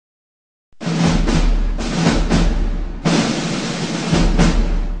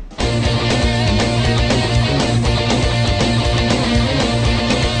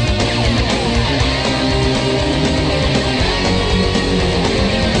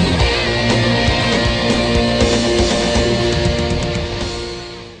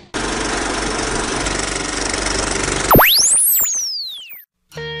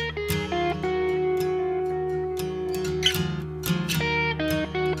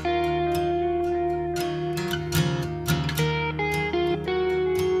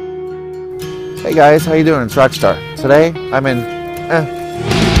Hey guys, how you doing? It's Rockstar. Today, I'm in...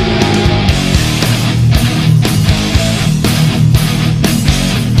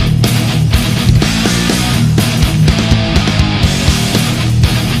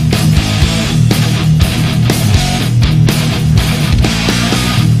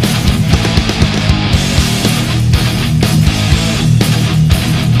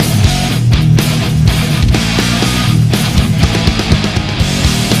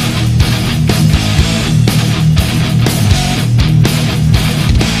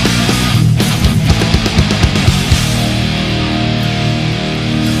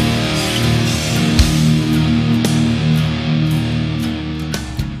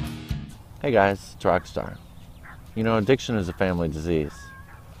 Hey guys, it's Rockstar. You know, addiction is a family disease.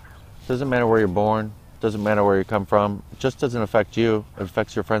 Doesn't matter where you're born, doesn't matter where you come from, it just doesn't affect you, it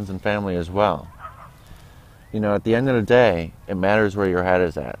affects your friends and family as well. You know, at the end of the day, it matters where your head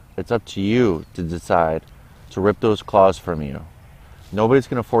is at. It's up to you to decide to rip those claws from you. Nobody's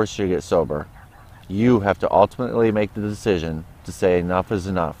going to force you to get sober. You have to ultimately make the decision to say enough is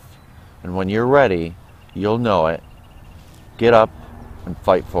enough. And when you're ready, you'll know it. Get up and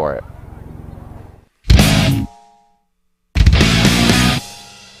fight for it.